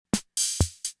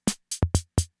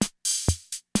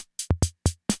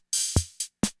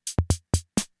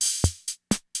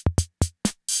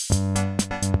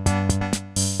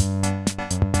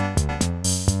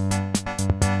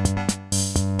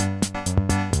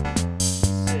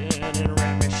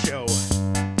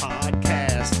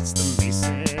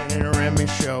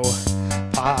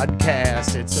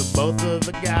mix of both of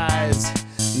the guys,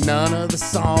 none of the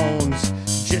songs.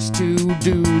 Just two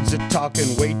dudes are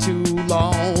talking way too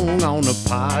long on a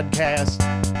podcast.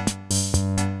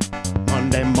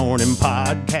 Monday morning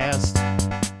podcast.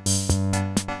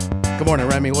 Good morning,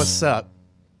 Remy. What's up?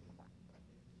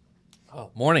 Oh,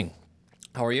 morning.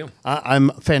 How are you?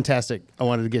 I'm fantastic. I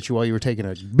wanted to get you while you were taking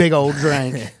a big old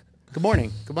drink. Good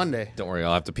morning. Good Monday. Don't worry,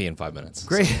 I'll have to pee in 5 minutes.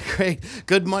 Great.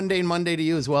 Good Mundane Monday to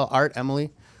you as well. Art,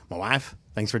 Emily, my wife,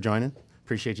 thanks for joining.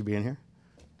 Appreciate you being here.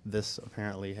 This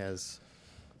apparently has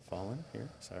fallen here.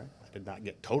 Sorry. I did not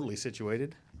get totally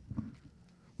situated.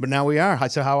 But now we are.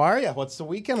 So how are you? What's the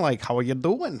weekend like? How are you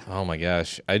doing? Oh my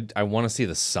gosh. I want to see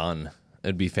the sun.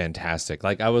 It'd be fantastic.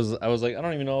 Like I was like, I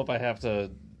don't even know if I have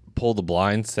to pull the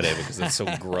blinds today because it's so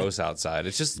gross outside.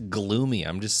 It's just gloomy.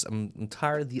 I'm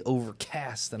tired of the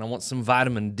overcast and I want some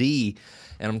vitamin D,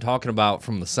 and I'm talking about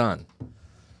from the sun.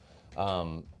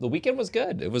 The weekend was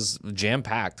good. It was jam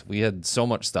packed. We had so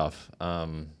much stuff.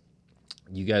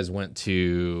 You guys went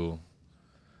to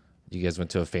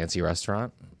a fancy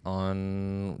restaurant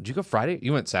on. Did you go Friday?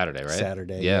 You went Saturday, right?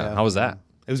 Saturday. Yeah. How was that?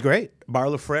 It was great. Bar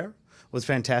La Frere was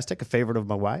fantastic. A favorite of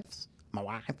my wife's. My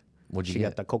wife. What'd you She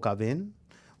get? got the coq au vin,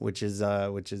 which is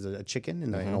a chicken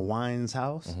in a wine's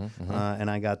house, and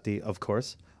I got the, of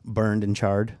course, burned and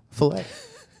charred fillet.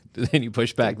 Then you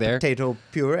push back there? Potato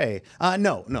puree.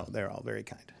 No, they're all very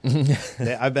kind.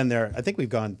 I've been there. I think we've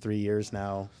gone 3 years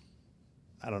now.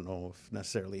 I don't know if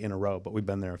necessarily in a row, but we've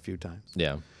been there a few times.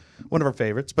 Yeah. One of our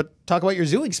favorites. But talk about your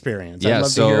zoo experience. Yeah, I'd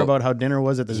love to hear about how dinner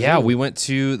was at the zoo. Yeah, we went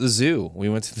to the zoo. We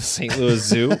went to the St. Louis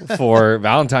Zoo for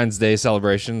Valentine's Day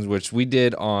celebrations, which we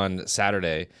did on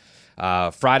Saturday.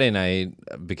 Friday night,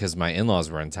 because my in-laws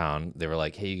were in town, they were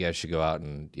like, hey, you guys should go out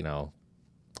and,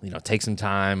 take some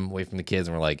time away from the kids.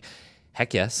 And we're like,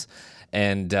 heck yes.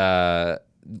 And,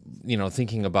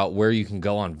 thinking about where you can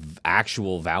go on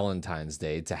actual Valentine's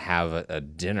Day to have a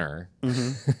dinner,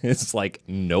 it's like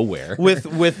nowhere. With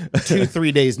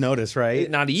 2-3 days notice, right?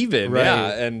 Not even, right.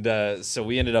 Yeah. And so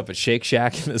we ended up at Shake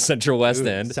Shack in the Central West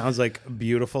End. Sounds like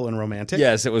beautiful and romantic.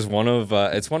 Yes, it was one of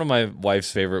my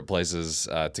wife's favorite places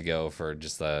to go for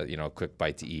just a quick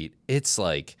bite to eat. It's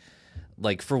like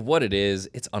for what it is,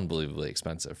 it's unbelievably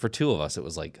expensive. For two of us, it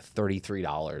was like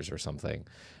 $33 or something.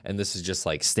 And this is just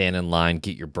like stand in line,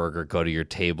 get your burger, go to your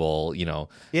table,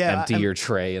 empty your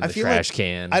tray in the trash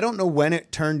can. I don't know when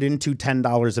it turned into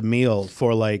 $10 a meal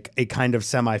for like a kind of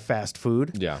semi-fast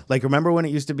food. Yeah. Like remember when it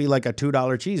used to be like a $2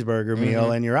 cheeseburger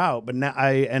meal and you're out. But now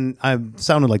I'm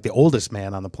sounding like the oldest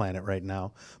man on the planet right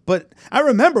now. But I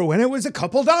remember when it was a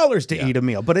couple dollars to eat a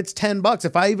meal. But it's $10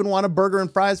 if I even want a burger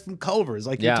and fries from Culver's.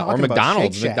 Like you're talking or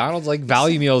McDonald's. Shake Shack. McDonald's like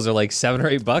value meals are like $7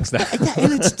 or $8 now. Yeah,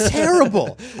 and it's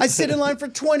terrible. I sit in line for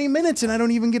 20 minutes and I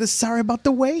don't even get a sorry about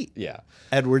the wait. Yeah.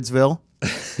 Edwardsville.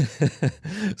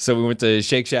 So we went to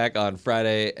Shake Shack on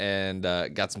Friday and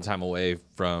got some time away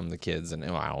from the kids. And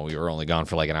we were only gone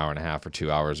for like an hour and a half or 2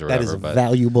 hours or whatever. That is a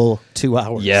valuable 2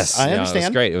 hours. Yes. I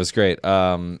understand. It was great.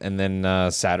 And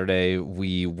then Saturday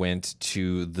we went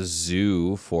to the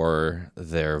zoo for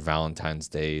their Valentine's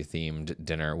Day themed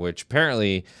dinner, which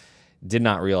apparently did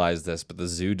not realize this, but the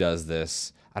zoo does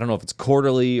this. I don't know if it's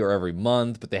quarterly or every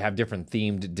month, but they have different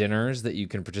themed dinners that you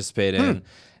can participate in.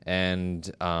 And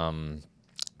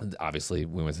obviously,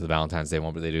 we went to the Valentine's Day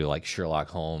one, but they do like Sherlock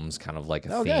Holmes, kind of like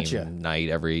a theme night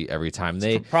every time.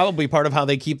 It's probably part of how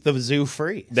they keep the zoo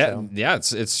free. Yeah,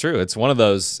 it's true. It's one of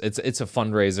those. It's a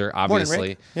fundraiser, obviously.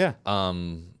 Morning, Rick. Yeah.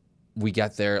 We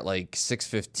got there at like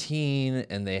 6:15,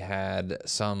 and they had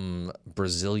some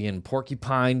Brazilian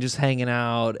porcupine just hanging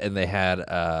out, and they had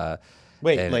at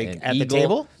eagle. the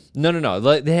table? No.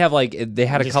 They had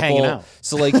a just couple. hanging out.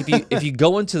 So like if you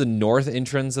go into the north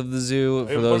entrance of the zoo,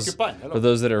 for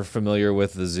those that are familiar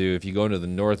with the zoo, if you go into the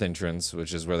north entrance,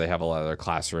 which is where they have a lot of their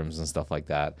classrooms and stuff like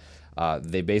that,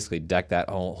 they basically deck that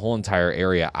whole entire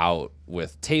area out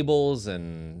with tables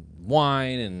and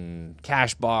wine and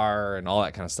cash bar and all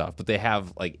that kind of stuff. But they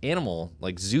have like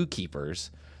zookeepers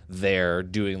there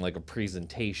doing like a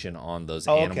presentation on those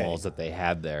animals that they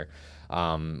had there.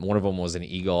 One of them was an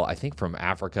eagle, I think from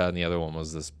Africa, and the other one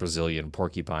was this Brazilian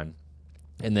porcupine.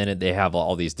 And then they have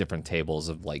all these different tables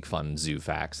of like fun zoo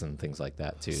facts and things like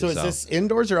that too. So is this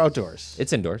indoors or outdoors?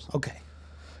 It's indoors. Okay.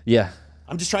 Yeah.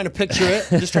 I'm just trying to picture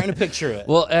it.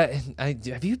 Well,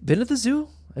 have you been to the zoo?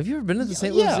 Have you ever been to the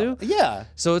St. Louis Zoo? Yeah.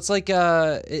 So it's like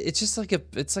it's like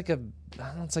a I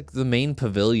don't know, it's like the main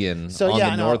pavilion on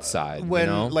the north side. When you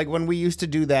know? like when we used to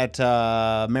do that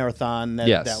marathon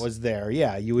that was there,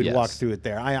 you would walk through it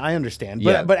there. I understand,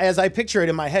 but as I picture it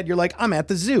in my head, you're like, I'm at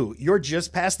the zoo. You're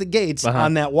just past the gates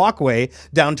on that walkway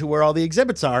down to where all the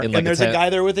exhibits are, and there's a guy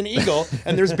there with an eagle,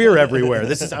 and there's beer everywhere.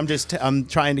 I'm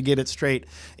trying to get it straight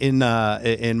in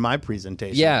my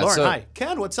presentation. Yeah, Lauren, hi,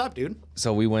 Ken, what's up, dude?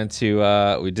 So we went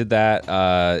to we did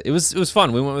that. It was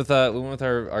fun. We went with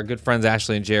our good friends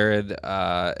Ashley and Jared,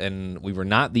 and we were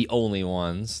not the only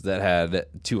ones that had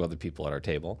 2 other people at our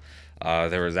table.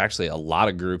 There was actually a lot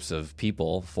of groups of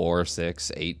people, 4,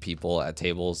 6, 8 people at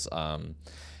tables, and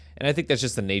I think that's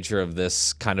just the nature of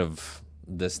this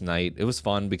night. It was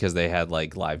fun because they had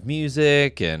like live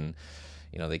music and.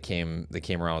 They came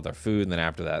around with our food, and then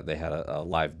after that they had a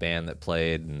live band that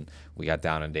played, and we got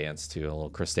down and danced to a little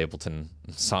Chris Stapleton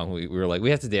song. We were like, we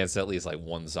have to dance to at least like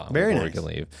one song before we can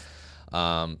leave.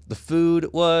 The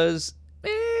food was,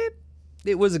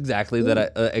 it was exactly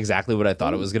exactly what I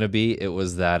thought it was gonna be. It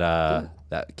was that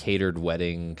catered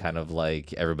wedding kind of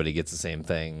like everybody gets the same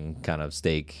thing kind of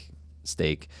steak.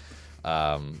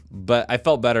 But I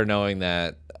felt better knowing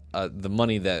that. The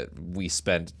money that we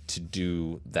spent to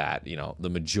do that, the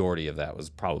majority of that was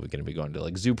probably going to be going to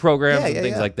like zoo programs and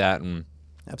things like that. And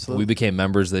absolutely, we became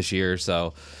members this year.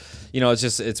 So,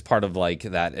 it's part of like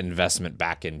that investment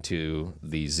back into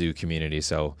the zoo community.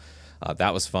 So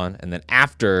that was fun. And then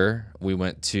after we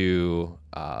went to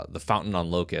the Fountain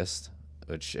on Locust,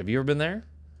 which have you ever been there?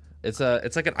 It's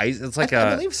like an ice. It's like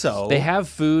I believe so. They have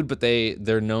food, but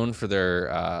they're known for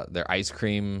their ice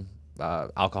cream,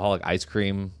 alcoholic ice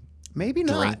cream. Maybe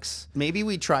drinks. Not. Maybe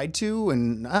we tried to,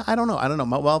 and I don't know.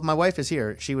 My wife is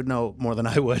here. She would know more than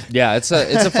I would. Yeah, it's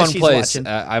a fun place.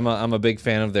 I'm a big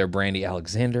fan of their brandy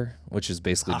Alexander, which is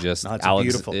basically just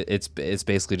beautiful. It's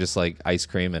basically just like ice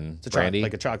cream and brandy,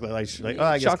 like a chocolate, I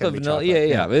guess chocolate vanilla.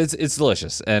 Yeah. It's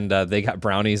delicious, and they got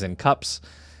brownies in cups.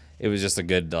 It was just a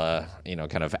good,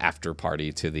 kind of after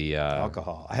party to the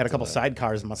alcohol. I had a couple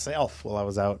sidecars myself while I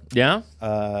was out. Yeah.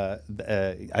 I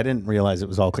didn't realize it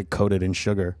was all coated in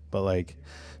sugar, but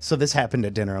so this happened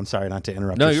at dinner. I'm sorry not to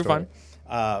interrupt. No, your you're story.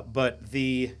 fine. But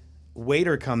the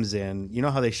waiter comes in. You know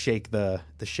how they shake the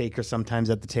shaker sometimes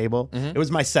at the table? Mm-hmm. It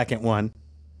was my second one.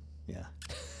 Yeah.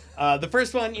 The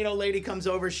first one, lady comes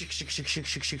over,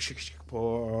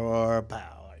 pour,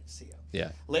 pow. I see it.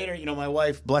 Yeah. Later, my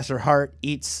wife, bless her heart,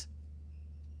 eats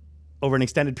over an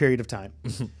extended period of time.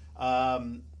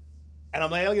 And I'm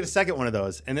like, I'll get a second one of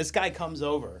those. And this guy comes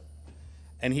over,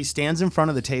 and he stands in front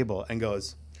of the table and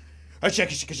goes, like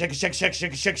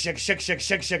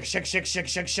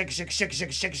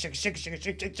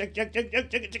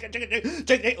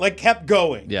kept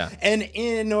going. Yeah. An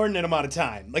inordinate amount of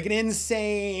time, like an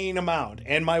insane amount.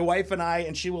 And my wife and I,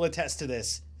 and she will attest to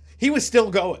this, he was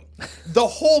still going. The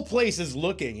whole place is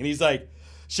looking, and he's like,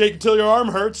 shake until your arm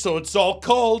hurts, so it's all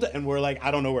cold. And we're like,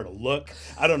 I don't know where to look.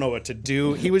 I don't know what to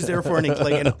do. He was there for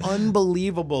an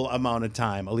unbelievable amount of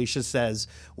time. Alicia says,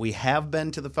 we have been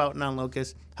to the Fountain on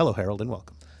Locust. Hello, Harold, and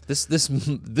welcome. This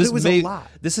was a lot.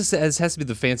 This has to be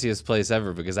the fanciest place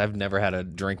ever because I've never had a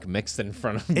drink mixed in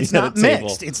front of me. It's not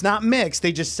mixed. It's not mixed.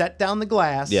 They just set down the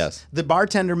glass. Yes. The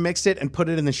bartender mixed it and put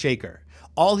it in the shaker.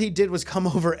 All he did was come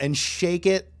over and shake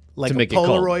it like a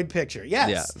Polaroid picture.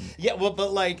 Yes. Yeah. Well,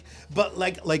 but like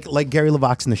Gary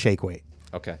LeVox in the shake weight.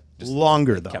 Okay. Just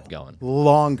longer though. Kept going.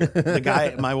 Longer. The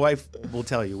guy, my wife will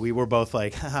tell you, we were both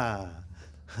like,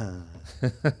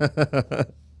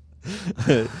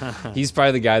 He's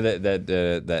probably the guy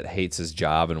that hates his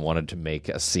job and wanted to make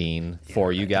a scene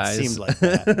for you guys. It seems like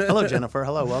that. Hello, Jennifer.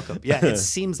 Hello, welcome. Yeah, it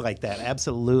seems like that.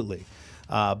 Absolutely.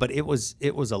 But it was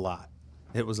a lot.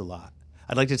 It was a lot.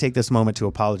 I'd like to take this moment to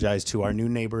apologize to our new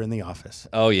neighbor in the office.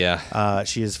 Oh, yeah.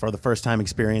 She is for the first time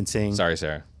experiencing Sorry,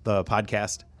 Sarah. The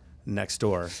podcast next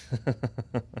door.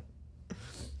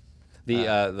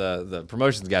 The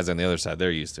promotions guys on the other side, they're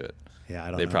used to it. Yeah, I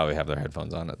don't know. They probably have their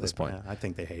headphones on at this point. I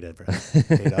think they hate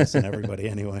us and everybody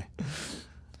anyway.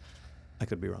 I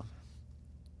could be wrong.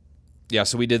 Yeah,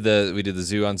 so we did the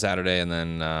zoo on Saturday, and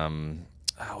then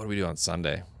what did we do on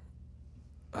Sunday?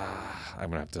 I'm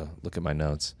gonna have to look at my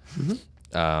notes. Mm-hmm.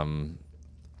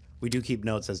 We do keep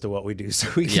notes as to what we do, so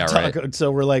we can talk. Right.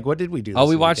 So we're like, what did we do?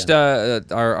 We watched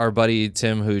our buddy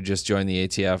Tim, who just joined the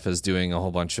ATF, is doing a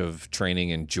whole bunch of training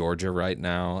in Georgia right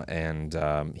now,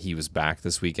 and he was back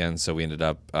this weekend. So we ended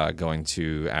up going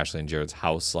to Ashley and Jared's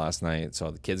house last night.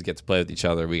 So the kids get to play with each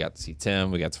other. We got to see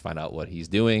Tim. We got to find out what he's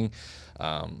doing,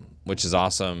 which is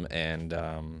awesome, and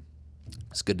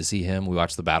it's good to see him. We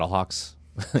watched the Battlehawks.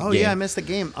 Oh yeah, I missed the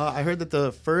game. I heard that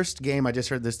the first game. I just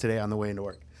heard this today on the way into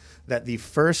work. That the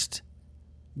first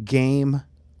game.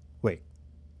 Wait,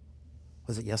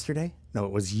 Was it yesterday? No,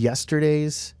 it was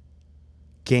yesterday's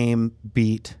game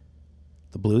beat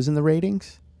the Blues in the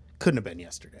ratings. Couldn't have been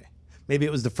yesterday. Maybe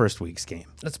it was the first week's game.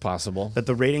 That's possible. That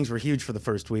the ratings were huge for the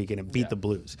first week and it beat the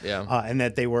Blues. Yeah. And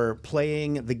that they were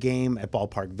playing the game at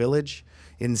Ballpark Village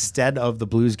instead of the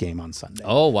Blues game on Sunday.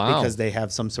 Oh, wow. Because they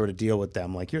have some sort of deal with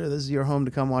them. Like, this is your home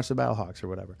to come watch the Battlehawks or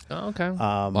whatever. Oh, okay.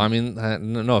 Well, I mean,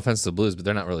 no offense to the Blues, but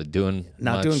they're not really doing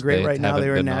much. Doing great right now. They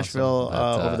were in been Nashville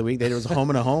awesome, over the week. There was a home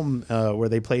and a home where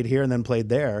they played here and then played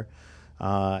there.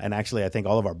 And actually, I think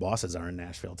all of our bosses are in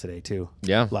Nashville today, too.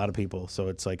 Yeah. A lot of people. So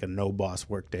it's like a no-boss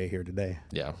work day here today.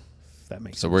 Yeah. That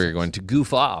makes so sense. we're going to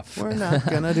goof off. We're not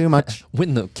going to do much.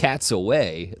 When the cat's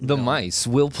away, the mice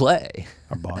will play.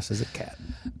 Our boss is a cat.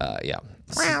 Yeah.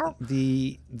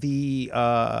 The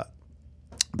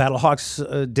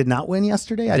Battlehawks did not win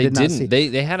yesterday. They didn't.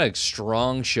 They had a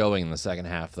strong showing in the second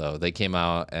half, though. They came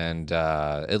out and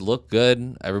it looked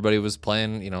good. Everybody was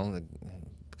playing, a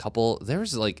couple.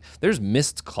 There's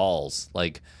missed calls,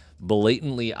 like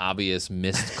blatantly obvious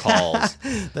missed calls.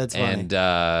 That's funny. And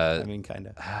I mean, kind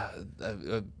of.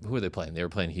 Who were they playing? They were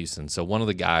playing Houston. So one of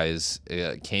the guys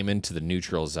came into the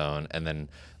neutral zone and then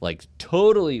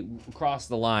totally crossed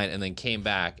the line and then came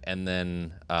back and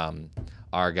then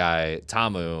our guy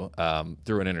Tamu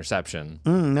threw an interception.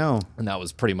 No. And that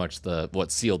was pretty much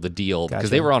what sealed the deal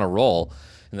because they were on a roll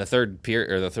in the third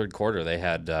period or the third quarter. They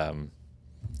had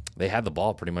the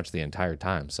ball pretty much the entire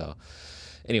time. So.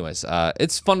 Anyways,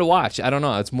 it's fun to watch. I don't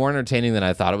know. It's more entertaining than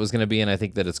I thought it was going to be, and I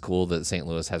think that it's cool that St.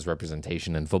 Louis has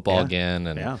representation in football again.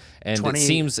 And it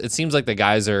seems like the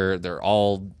guys they're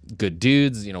all good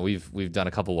dudes. We've done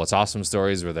a couple What's Awesome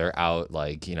stories where they're out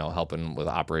helping with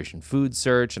Operation Food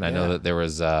Search, and I know that there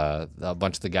was a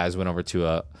bunch of the guys went over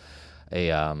to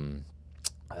a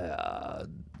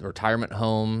retirement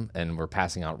home and were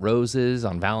passing out roses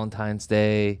on Valentine's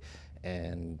Day.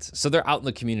 And so they're out in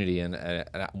the community, and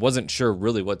I wasn't sure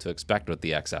really what to expect with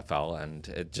the XFL, and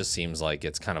it just seems like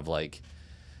it's kind of like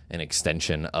an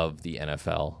extension of the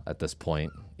NFL at this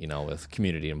point, with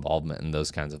community involvement and those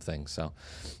kinds of things. So,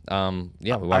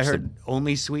 we watched. I heard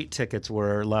only suite tickets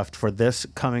were left for this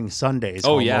coming Sunday's.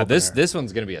 Oh yeah, this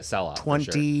one's going to be a sellout.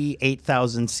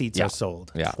 28,000 seats are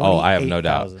sold. Yeah. Oh, I have no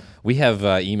doubt. We have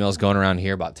emails going around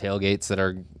here about tailgates that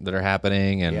are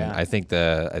happening, and I think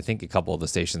a couple of the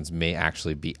stations may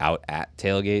actually be out at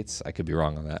tailgates. I could be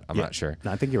wrong on that. I'm not sure.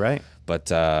 No, I think you're right. But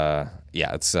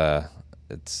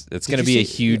it's going to be a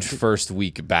huge first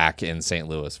week back in St.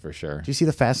 Louis for sure. Do you see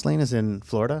the fast lane is in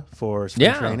Florida for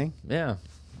spring training? Yeah.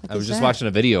 I was just watching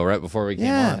a video right before we came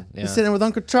on. Yeah. He's sitting with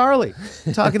Uncle Charlie,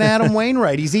 talking to Adam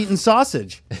Wainwright. He's eating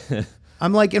sausage.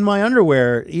 I'm like in my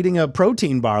underwear eating a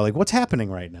protein bar. Like, what's happening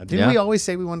right now? Didn't we always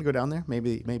say we wanted to go down there?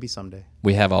 Maybe someday.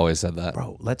 We have always said that.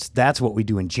 Bro, that's what we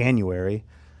do in January.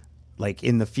 Like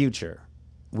in the future,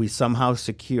 we somehow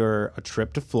secure a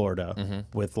trip to Florida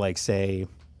with say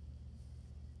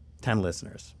 10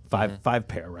 listeners, five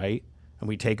pair, right? And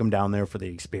we take them down there for the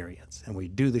experience, and we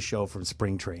do the show from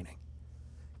spring training.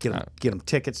 Get them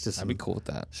tickets to some. I'd be cool with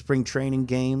that. Spring training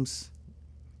games.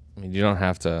 I mean, you don't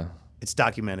have to. It's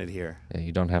documented here. Yeah,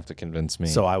 you don't have to convince me.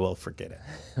 So I will forget it.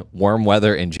 Warm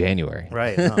weather in January.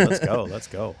 Right. No, let's go. Let's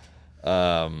go.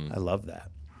 I love that.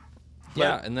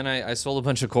 Yeah, and then I sold a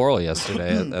bunch of coral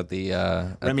yesterday at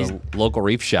the local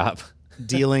reef shop.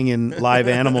 Dealing in live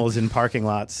animals in parking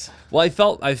lots. Well,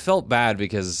 I felt bad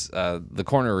because the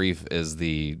Corner Reef is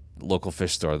the local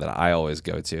fish store that I always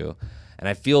go to, and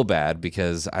I feel bad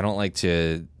because I don't like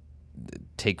to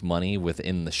take money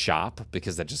within the shop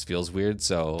because that just feels weird.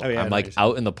 So I'm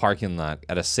out in the parking lot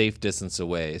at a safe distance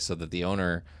away so that the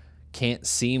owner can't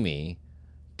see me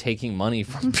taking money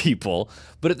from people,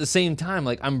 but at the same time,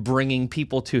 I'm bringing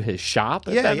people to his shop.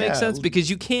 If that makes sense, because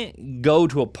you can't go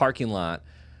to a parking lot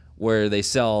where they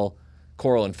sell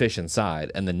coral and fish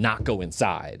inside and then not go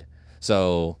inside.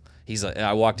 So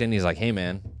I walked in, he's like, hey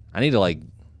man, I need to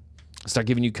start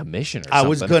giving you commission or something. I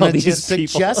was going to just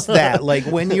suggest that.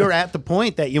 When you're at the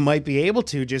point that you might be able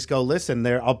to just go, listen,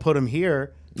 I'll put him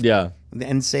here. Yeah.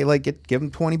 And say give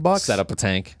him $20. Set up a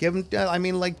tank. Give him,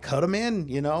 cut him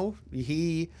in,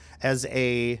 He, as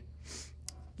a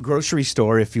grocery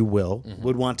store, if you will,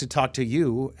 would want to talk to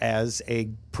you as a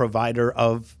provider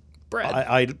of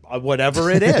bread, whatever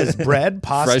it is, bread,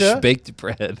 pasta, fresh baked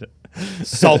bread,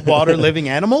 saltwater living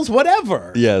animals,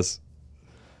 whatever. Yes,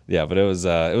 yeah, but it was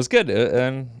good,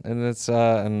 and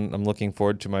I'm looking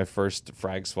forward to my first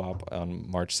frag swap on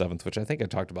March 7th, which I think I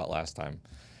talked about last time.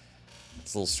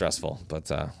 It's a little stressful, but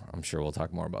I'm sure we'll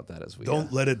talk more about that as we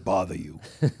don't let it bother you.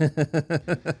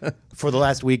 For the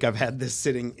last week, I've had this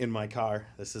sitting in my car.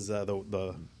 This is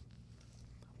the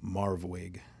Marv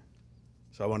wig.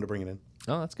 So I wanted to bring it in.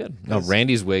 Oh, that's good. No,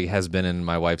 Randy's wig has been in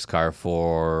my wife's car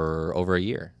for over a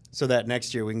year. So that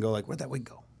next year we can go like, where'd that wig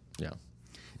go? Yeah.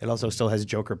 It also still has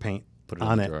Joker paint Put it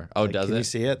on in the it. drawer. Oh, does Can it? you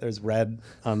see it? There's red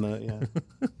on the,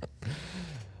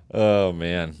 Oh,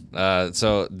 man.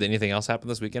 So did anything else happen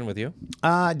this weekend with you?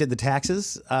 I did the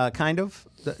taxes, kind of.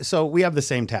 So we have the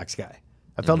same tax guy.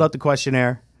 I filled out the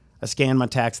questionnaire. I scanned my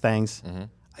tax things.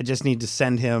 I just need to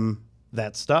send him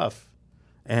that stuff.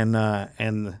 And a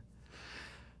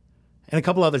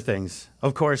couple other things.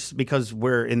 Of course, because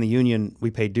we're in the union, we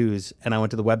pay dues. And I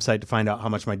went to the website to find out how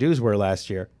much my dues were last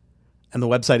year. And the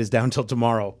website is down till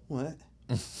tomorrow. What?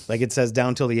 Like it says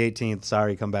down till the 18th.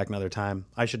 Sorry, come back another time.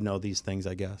 I should know these things,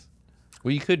 I guess.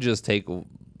 Well, you could just take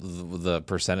the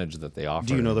percentage that they offer.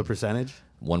 Do you know the percentage?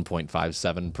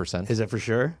 1.57%. Is it for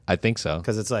sure? I think so.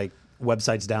 Because it's like,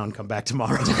 website's down, come back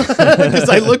tomorrow. Because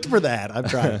I looked for that.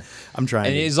 I'm trying.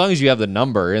 And as long as you have the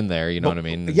number in there, you know what I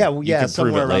mean? Yeah, you can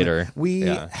prove it later. We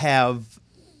have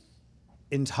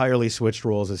entirely switched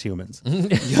roles as humans.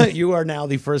 You are now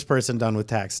the first person done with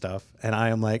tax stuff, and I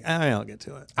am like, I'll get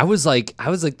to it. I was like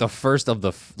the first of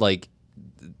the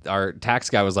our tax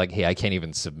guy was like, hey, I can't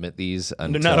even submit these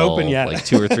until not open yet. like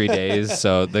 2 or 3 days.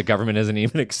 So the government isn't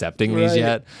even accepting these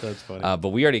yet. That's funny. But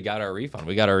we already got our refund.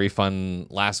 We got our refund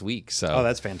last week. So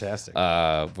that's fantastic.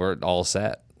 We're all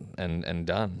set and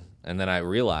done. And then I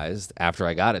realized after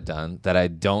I got it done that I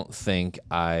don't think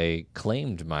I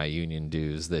claimed my union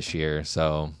dues this year.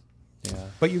 So, yeah.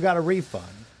 But you got a refund.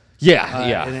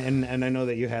 Yeah. And I know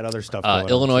that you had other stuff going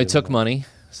Illinois on too. took money.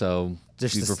 So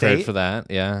just be the prepared state? for that.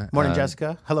 Yeah. Morning,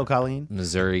 Jessica. Hello, Colleen.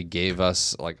 Missouri gave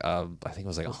us I think it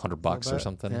was like $100 or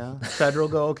something. Yeah. Federal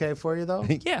go okay for you though?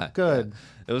 Yeah. Good.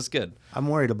 It was good. I'm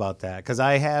worried about that because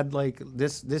I had like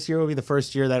this year will be the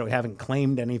first year that we haven't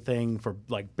claimed anything for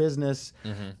like business,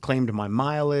 claimed my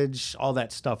mileage, all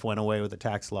that stuff went away with the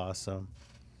tax law. So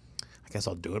I guess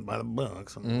I'll do it by the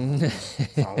books and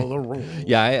follow the rules.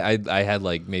 Yeah, I had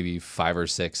like maybe 5 or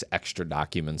 6 extra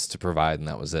documents to provide, and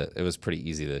that was it. It was pretty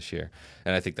easy this year,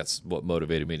 and I think that's what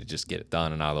motivated me to just get it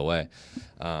done and out of the way.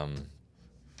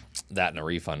 That and a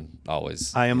refund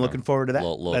always. I am looking forward to that.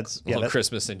 Little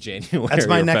Christmas in January. That's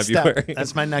my or next February. step.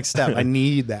 That's my next step. I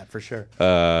need that for sure.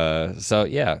 So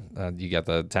yeah, you got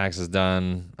the taxes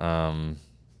done.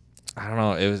 I don't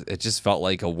know. It just felt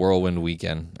like a whirlwind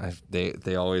weekend.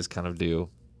 They always kind of do,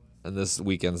 and this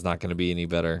weekend's not going to be any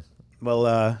better.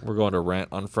 Well, we're going to rent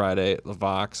on Friday at the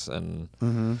Vox, and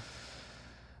I'm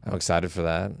excited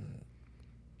for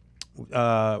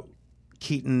that.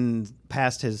 Keaton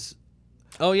passed his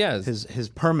his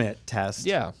permit test.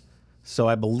 Yeah. So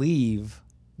I believe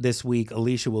this week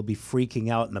Alicia will be freaking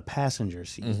out in the passenger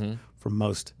seat for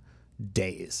most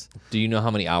days. Do you know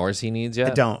how many hours he needs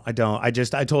yet? I don't.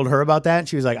 I told her about that, and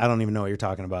she was like, I don't even know what you're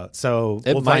talking about. So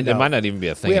it might not even be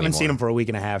a thing. We haven't anymore. seen him for a week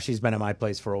and a half. She's been at my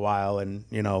place for a while, and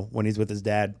you know, when he's with his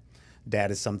dad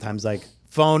is sometimes like,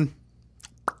 phone.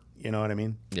 You know what I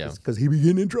mean? Yeah. Because he be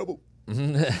getting in trouble.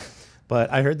 But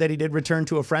I heard that he did return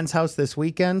to a friend's house this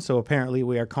weekend, so apparently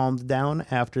we are calmed down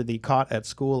after the caught at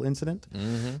school incident.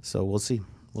 So we'll see.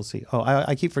 We'll see. Oh,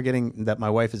 I keep forgetting that my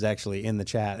wife is actually in the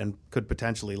chat and could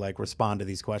potentially like respond to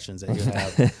these questions that you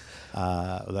have.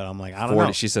 That I'm like, I don't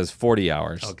know. She says 40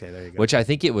 hours. Okay, there you go. Which I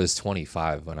think it was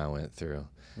 25 when I went through.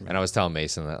 And I was telling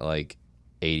Mason that like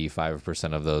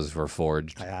 85% of those were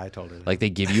forged. I told her that. Like they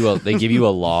give you a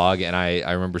log, and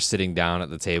I remember sitting down at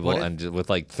the table with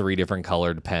like 3 different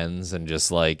colored pens and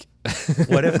just like.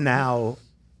 What if now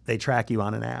they track you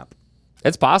on an app?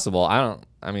 It's possible.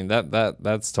 I mean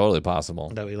that's totally possible.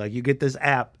 That way, like you get this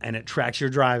app and it tracks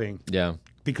your driving. Yeah.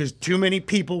 Because too many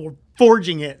people were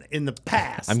forging it in the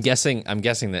past. I'm guessing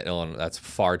that Illinois, that's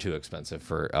far too expensive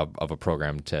for a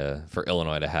program for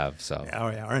Illinois to have. So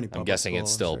or any I'm guessing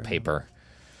it's still paper.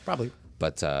 Probably.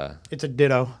 But it's a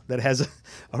ditto that has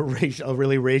a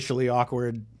really racially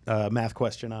awkward math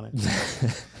question on it.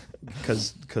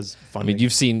 Because I mean,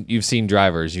 you've seen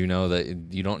drivers. You know that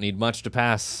you don't need much to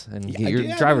pass and get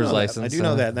your driver's license. I do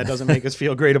know that. And that doesn't make us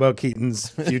feel great about Keaton's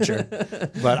future,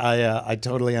 but I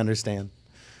totally understand.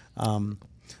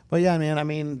 But yeah, man. I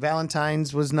mean,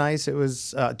 Valentine's was nice. It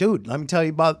was, dude. Let me tell you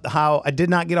about how I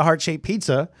did not get a heart-shaped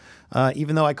pizza,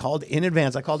 even though I called in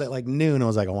advance. I called at like noon. I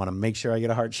was like, I want to make sure I get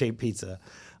a heart-shaped pizza.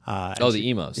 The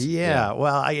Emos. Yeah.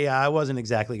 Well, I wasn't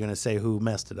exactly going to say who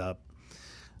messed it up.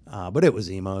 But it was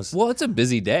Emos. Well, it's a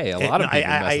busy day. A lot of people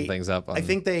messing things up. I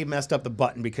think they messed up the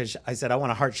button because I said, I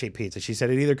want a heart-shaped pizza. She said,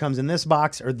 it either comes in this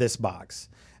box or this box.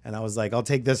 And I was like, I'll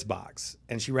take this box.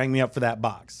 And she rang me up for that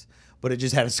box. But it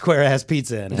just had a square-ass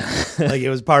pizza in it. Like it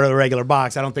was part of the regular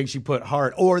box. I don't think she put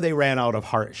heart. Or they ran out of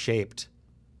heart-shaped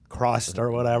crust or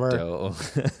whatever.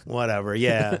 Whatever,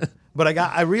 yeah. But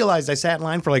I realized I sat in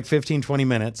line for like 15, 20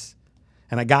 minutes,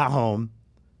 and I got home.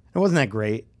 It wasn't that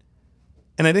great,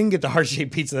 and I didn't get the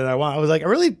heart-shaped pizza that I want. I was like, I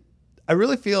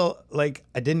really feel like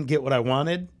I didn't get what I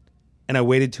wanted, and I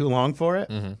waited too long for it,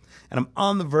 and I'm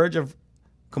on the verge of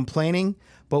complaining.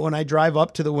 But when I drive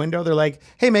up to the window, they're like,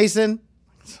 "Hey, Mason."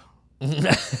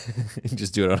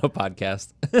 Just do it on a podcast.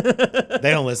 They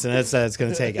don't listen. It's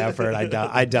going to take effort.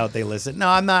 I doubt they listen. No,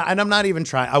 I'm not, and I'm not even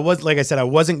trying. Like I said, I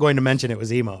wasn't going to mention it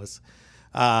was emos,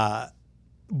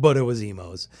 but it was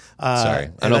emos. Sorry,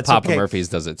 I know Papa Murphy's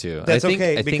does it too. That's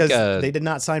okay because they did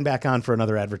not sign back on for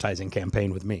another advertising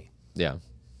campaign with me. Yeah,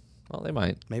 well, they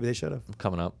might. Maybe they should have.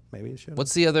 Coming up. Maybe they should.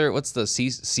 What's the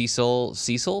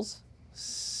Cecil's?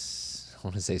 I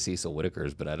want to say Cecil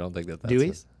Whitaker's, but I don't think that's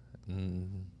Dewey's.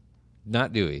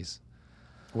 Not Dewey's.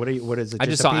 What is it? I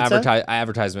just saw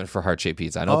advertisement for heart-shaped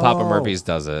pizza. I know Papa Murphy's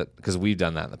does it because we've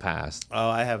done that in the past. Oh,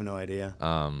 I have no idea.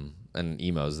 And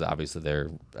emos, obviously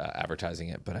they're advertising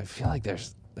it, but I feel like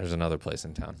there's another place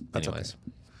in town. That's anyways.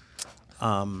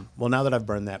 Okay. Well, now that I've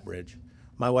burned that bridge,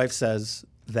 my wife says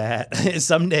that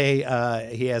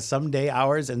someday he has some day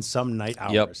hours and some night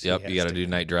hours. Yep. You got to do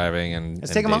night driving and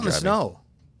let's take him out in the snow.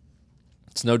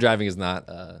 Snow driving is not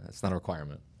it's not a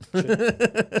requirement.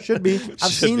 Should be.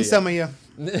 I've seen some of you.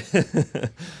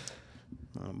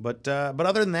 But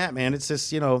other than that, man, it's just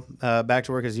back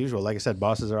to work as usual. Like I said,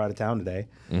 bosses are out of town today,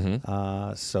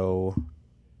 so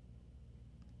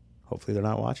hopefully they're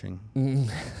not watching.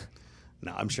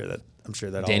 No, I'm sure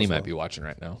that Danny might be watching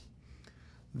right now.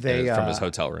 They from his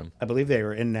hotel room. I believe they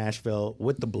were in Nashville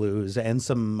with the Blues and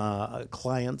some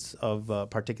clients of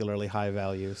particularly high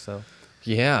value. So.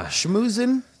 Yeah.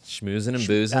 Schmoozing and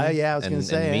boozing. Yeah, I was going to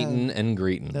say. And meeting and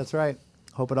greeting. That's right.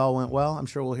 Hope it all went well. I'm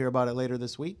sure we'll hear about it later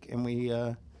this week, and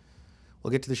we'll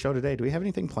get to the show today. Do we have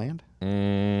anything planned?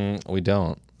 We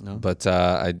don't. No. But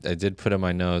I did put in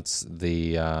my notes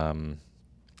the.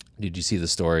 Did you see the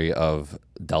story of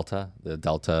Delta? The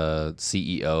Delta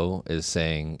CEO is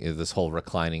saying this whole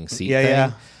reclining seat thing.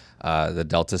 Yeah. The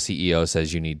Delta CEO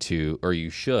says you need to, or you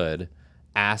should,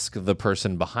 ask the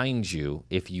person behind you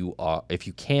if you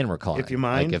can recline. If you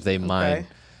mind. Like if they mind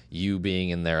you being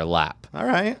in their lap. All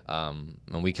right. And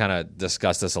we kind of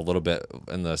discussed this a little bit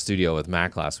in the studio with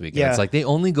Mac last week. And it's like they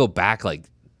only go back like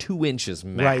 2 inches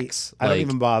max. Right. I don't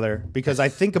even bother because I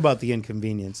think about the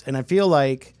inconvenience. And I feel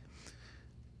like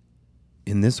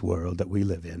in this world that we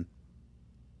live in,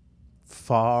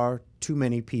 far too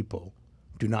many people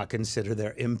do not consider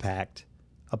their impact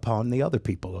upon the other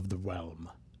people of the realm.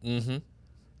 Mm-hmm.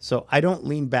 So I don't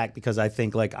lean back because I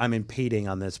think like I'm impeding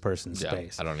on this person's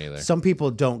space. I don't either. Some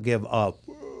people don't give up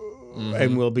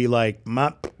and will be like,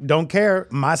 don't care.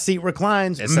 My seat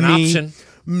reclines. It's an option.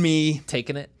 Me.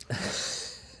 Taking it.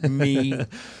 Me.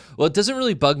 Well, it doesn't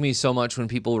really bug me so much when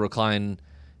people recline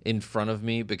in front of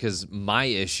me because my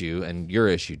issue and your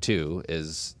issue too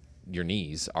is your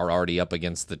knees are already up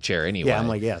against the chair anyway. Yeah, I'm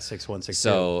like, 6'1", 6'2".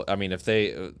 So, I mean, if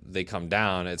they come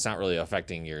down, it's not really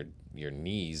affecting your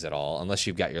knees at all unless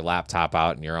you've got your laptop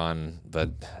out and you're on,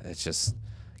 but it's just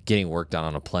getting work done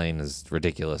on a plane is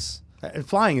ridiculous. And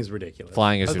flying is ridiculous.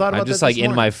 I'm just like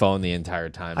in my phone the entire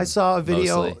time. I saw a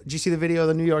video. Mostly. Did you see the video of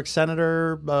the New York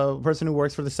senator, person who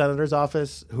works for the senator's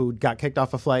office, who got kicked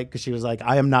off a flight because she was like,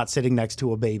 I am not sitting next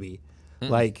to a baby.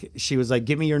 Like, she was like,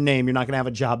 give me your name. You're not going to have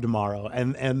a job tomorrow.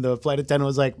 And the flight attendant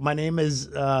was like, my name is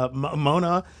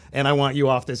Mona, and I want you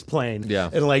off this plane. Yeah.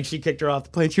 And, like, she kicked her off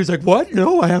the plane. She was like, what?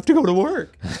 No, I have to go to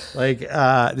work. Like,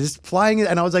 this flying.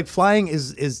 And I was like, flying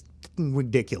is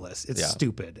ridiculous. It's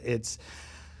stupid. It's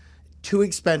too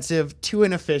expensive, too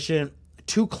inefficient,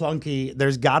 too clunky.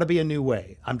 There's got to be a new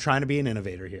way. I'm trying to be an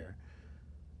innovator here.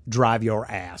 Drive your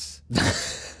ass.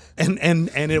 And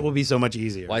it will be so much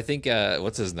easier. Well, I think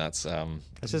what's his nuts?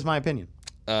 That's just my opinion.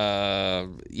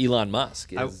 Elon Musk.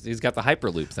 He's got the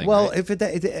Hyperloop thing. Well, right?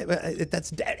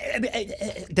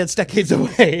 that's decades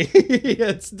away.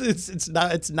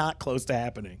 It's not close to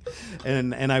happening.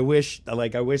 And I wish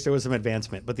there was some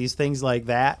advancement. But these things like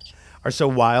that are so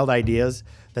wild ideas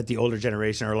that the older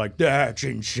generation are like, that's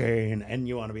insane. And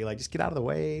you want to be like, just get out of the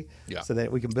way so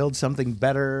that we can build something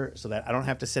better so that I don't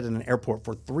have to sit in an airport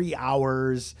for 3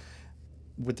 hours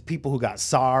with the people who got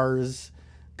SARS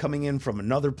coming in from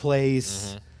another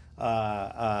place.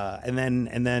 And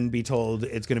then be told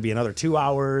it's going to be another 2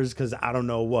 hours because I don't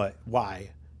know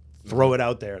why. Throw it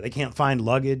out there. They can't find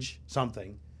luggage,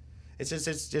 something. It's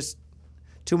just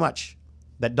too much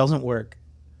that doesn't work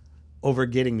over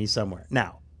getting me somewhere.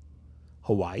 Now,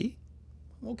 Hawaii?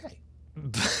 Okay.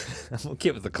 I'm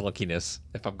okay with the clunkiness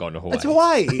if I'm going to Hawaii. It's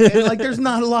Hawaii. And, like, there's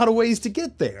not a lot of ways to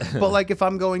get there. But, like, if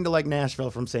I'm going to, like,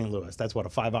 Nashville from St. Louis, that's what, a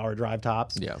 5-hour drive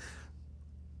tops? Yeah.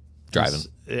 driving.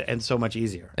 And so much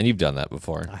easier. And you've done that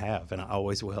before. I have, and I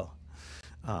always will.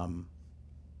 But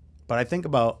I think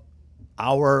about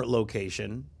our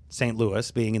location, St. Louis,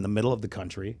 being in the middle of the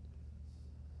country.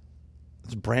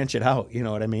 Let's branch it out, you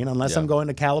know what I mean? Unless I'm going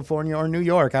to California or New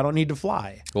York, I don't need to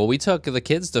fly. Well, we took the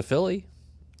kids to Philly.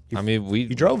 You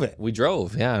drove it. We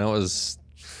drove, yeah, and it was,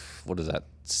 what is that,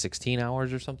 16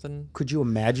 hours or something? Could you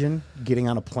imagine getting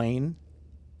on a plane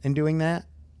and doing that?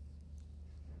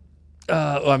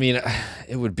 I mean,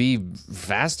 it would be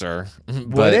faster.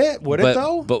 Would it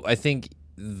though? But I think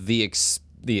the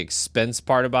expense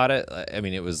part about it, I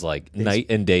mean, it was like night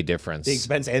and day difference. The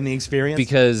expense and the experience?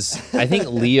 Because I think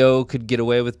Leo could get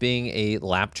away with being a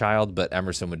lap child, but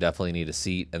Emerson would definitely need a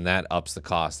seat, and that ups the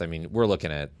cost. I mean, we're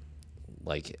looking at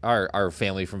like our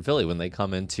family from Philly, when they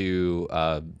come into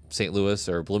St. Louis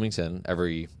or Bloomington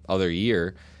every other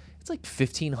year, it's like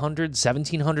 $1,500,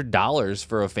 $1,700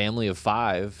 for a family of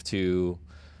 5 to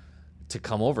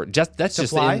come over. That's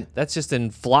just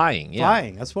in flying. Yeah.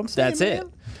 Flying. That's what I'm saying. That's man. it.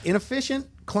 Inefficient,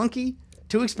 clunky,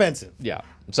 too exficient. Yeah.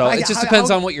 So it just depends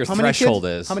on what your threshold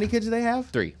is. How many kids do they have?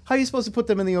 3. How are you supposed to put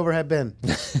them in the overhead bin?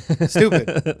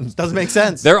 Stupid. Doesn't make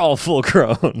sense. They're all full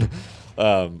grown.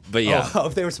 But yeah. Oh,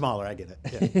 if they were smaller, I get it.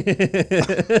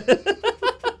 Yeah.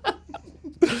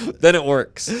 Then it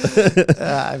works.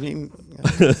 I mean,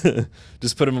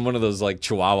 just put them in one of those like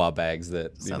Chihuahua bags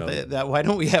that why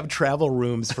don't we have travel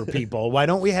rooms for people? Why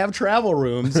don't we have travel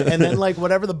rooms, and then like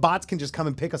whatever, the bots can just come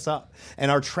and pick us up, and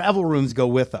our travel rooms go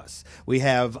with us. We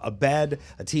have a bed,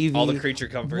 a TV, all the creature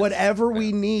comforts, whatever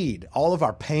we need. All of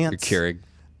our pants, your Keurig.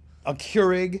 A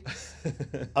Keurig,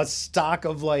 a stock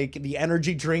of like the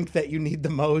energy drink that you need the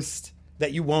most,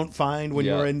 that you won't find when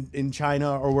you're in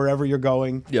China or wherever you're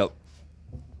going. Yep.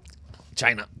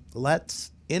 China.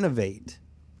 Let's innovate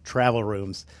travel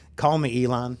rooms. Call me,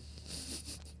 Elon.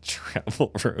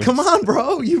 Travel rooms. Come on,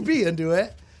 bro. You'd be into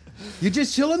it. You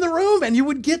just chill in the room and you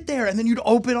would get there, and then you'd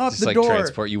open up just the like door.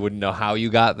 Transport. You wouldn't know how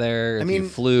you got there, if you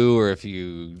flew or if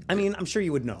you... I mean, I'm sure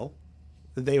you would know.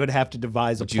 They would have to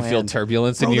devise a plan. Would you feel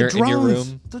turbulence in your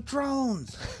room? The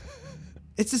drones.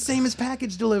 It's the same as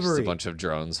package delivery. Just a bunch of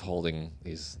drones holding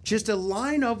these. Just a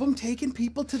line of them taking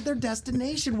people to their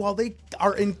destination while they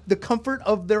are in the comfort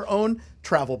of their own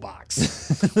travel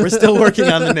box. We're still working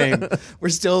on the name. We're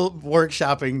still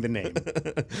workshopping the name.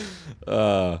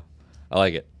 I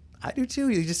like it. I do too.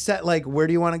 You just set like, where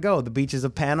do you want to go? The beaches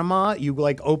of Panama. You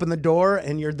like open the door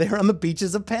and you're there on the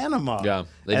beaches of Panama. Yeah,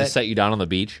 they just set you down on the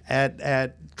beach at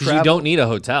because you don't need a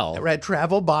hotel. At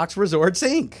Travel Box Resorts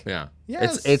Inc. Yeah,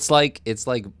 yes. It's like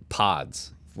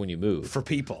pods when you move for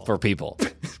people.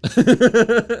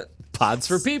 Pods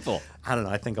for people. I don't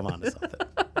know. I think I'm onto something.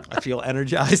 I feel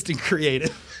energized and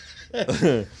creative.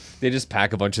 They just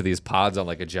pack a bunch of these pods on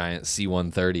like a giant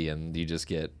C-130, and you just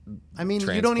get. I mean,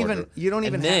 you don't even.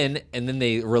 And then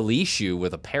they release you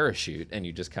with a parachute, and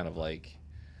you just kind of like.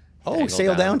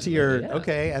 Sail down to your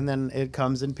okay, and then it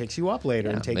comes and picks you up later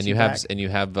and takes you back. And you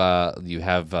have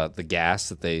the gas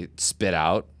that they spit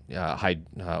out.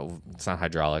 It's not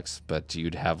hydraulics, but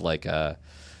you'd have like a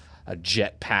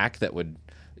jet pack that would.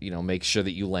 Make sure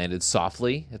that you landed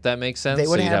softly, if that makes sense. They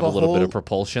would have a little bit of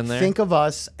propulsion there. Think of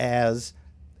us as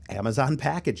Amazon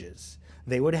packages.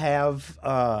 They would have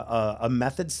a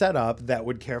method set up that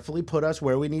would carefully put us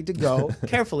where we need to go.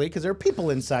 Carefully, because there are people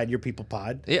inside your people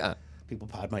pod. Yeah. People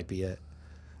pod might be it.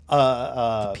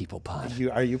 The people pod.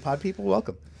 Are you pod people?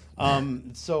 Welcome.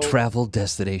 So travel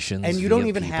destinations, and you don't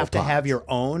even have to have your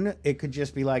own. It could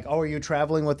just be like, are you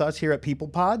traveling with us here at People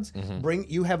Pods? Mm-hmm.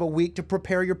 You have a week to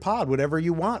prepare your pod, whatever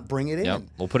you want. Bring it in. Yep.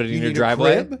 We'll put it in your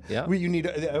driveway. Yeah. You need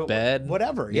a bed,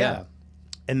 whatever. Yeah.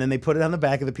 And then they put it on the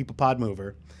back of the People Pod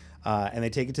mover, and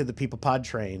they take it to the People Pod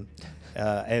train.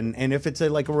 And if it's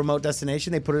like a remote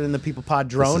destination, they put it in the People Pod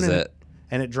drone,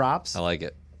 and it drops. I like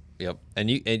it. Yep,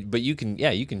 but you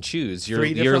can choose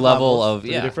your level of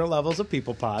different levels of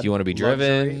People Pod. Do you want to be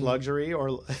driven, luxury,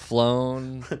 or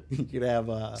flown? You could have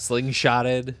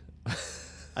slingshotted.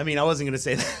 I mean, I wasn't going to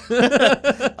say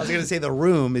that. I was going to say the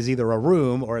room is either a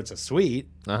room or it's a suite.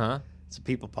 It's a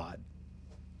People Pod.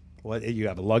 What, you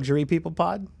have a luxury People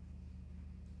Pod?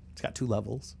 It's got 2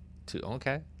 levels. 2,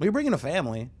 okay. Well, you're bringing a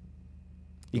family.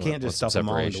 You can't just stuff them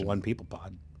all into one People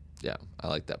Pod. Yeah, I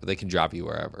like that. But they can drop you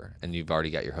wherever, and you've already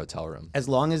got your hotel room. As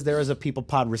long as there is a People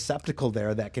Pod receptacle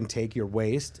there that can take your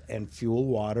waste and fuel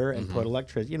water and put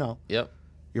electricity, Yep.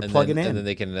 You're plugging in. And then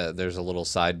they can. There's a little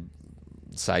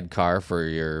sidecar for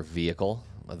your vehicle,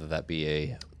 whether that be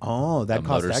a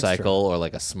motorcycle extra. Or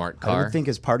like a smart car. I would think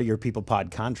as part of your People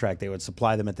Pod contract, they would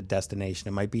supply them at the destination.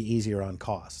 It might be easier on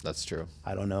cost. That's true.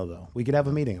 I don't know though. We could have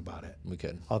a meeting about it. We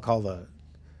could. I'll call the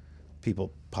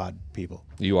people pod people.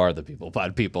 You are the people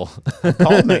pod people.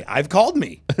 I've called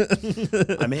me.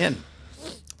 I'm in.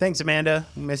 Thanks, Amanda.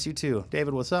 We miss you too.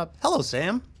 David, what's up? Hello,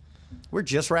 Sam. We're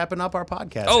just wrapping up our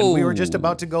podcast. And we were just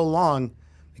about to go long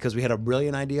because we had a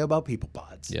brilliant idea about people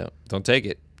pods. Yeah. Don't take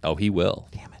it. Oh, he will.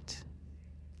 Damn it.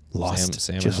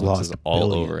 Sam just lost all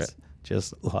billions. over it.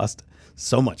 Just lost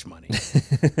so much money.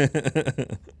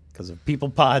 Because of people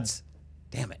pods.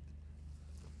 Damn it.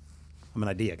 I'm an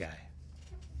idea guy.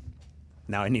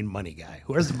 Now I need money guy.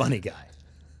 Where's the money guy?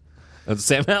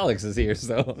 Sam Alex is here,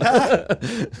 so.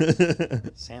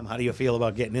 Sam, how do you feel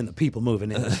about getting in the people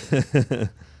moving in?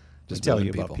 Just tell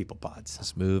you about people pods.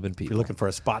 Just moving people. If you're looking for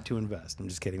a spot to invest. I'm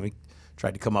just kidding. We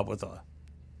tried to come up with a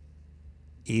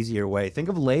easier way. Think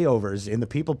of layovers in the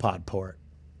people pod port.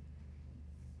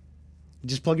 You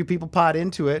just plug your people pod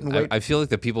into it and wait. I feel like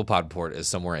the people pod port is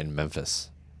somewhere in Memphis.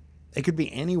 It could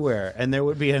be anywhere, and there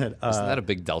would be Isn't that a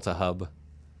big Delta hub?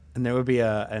 And there would be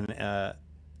an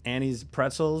Annie's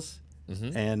Pretzels,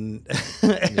 and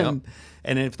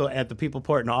if at the people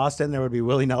port in Austin, there would be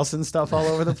Willie Nelson stuff all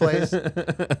over the place.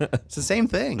 It's the same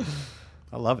thing.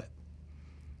 I love it.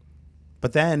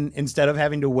 But then instead of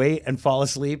having to wait and fall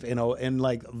asleep in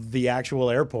like the actual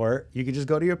airport, you could just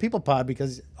go to your people pod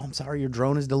because I'm sorry, your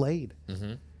drone is delayed.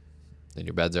 Mm-hmm. And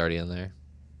your bed's already in there.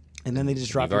 And then they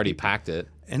just drop. You've already packed it.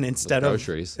 And instead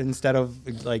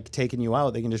of like taking you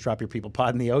out, they can just drop your people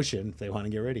pod in the ocean if they want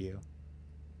to get rid of you.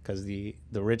 Because the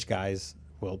rich guys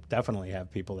will definitely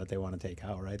have people that they want to take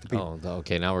out, right?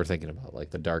 Okay. Now we're thinking about like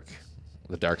the dark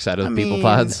side of the people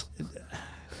pods.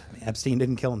 Epstein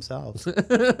didn't kill himself.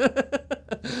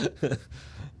 But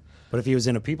if he was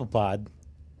in a people pod,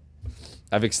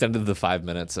 I've extended the 5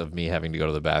 minutes of me having to go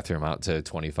to the bathroom out to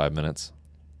 25 minutes.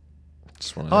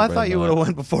 I thought you would have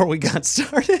went before we got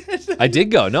started. I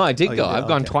did go. No, I did go. I've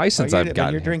gone twice since I've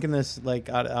gotten You're here. drinking this like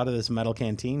out of this metal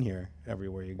canteen here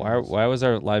everywhere you go. Why was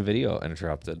our live video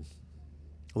interrupted?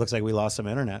 It looks like we lost some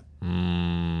internet.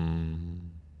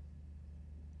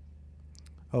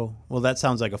 Oh, well, that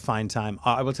sounds like a fine time.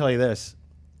 I will tell you this.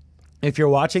 If you're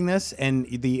watching this and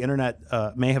the internet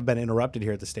may have been interrupted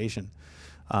here at the station,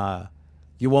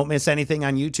 you won't miss anything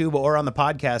on YouTube or on the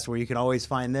podcast where you can always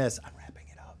find this. I'm wrapping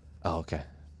it up. Oh, okay.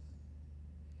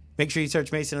 Make sure you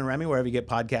search Mason and Remy wherever you get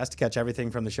podcasts to catch everything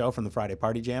from the show, from the Friday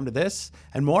Party Jam to this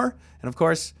and more. And, of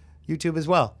course, YouTube as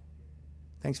well.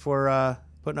 Thanks for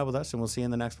putting up with us, and we'll see you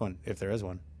in the next one, if there is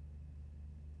one.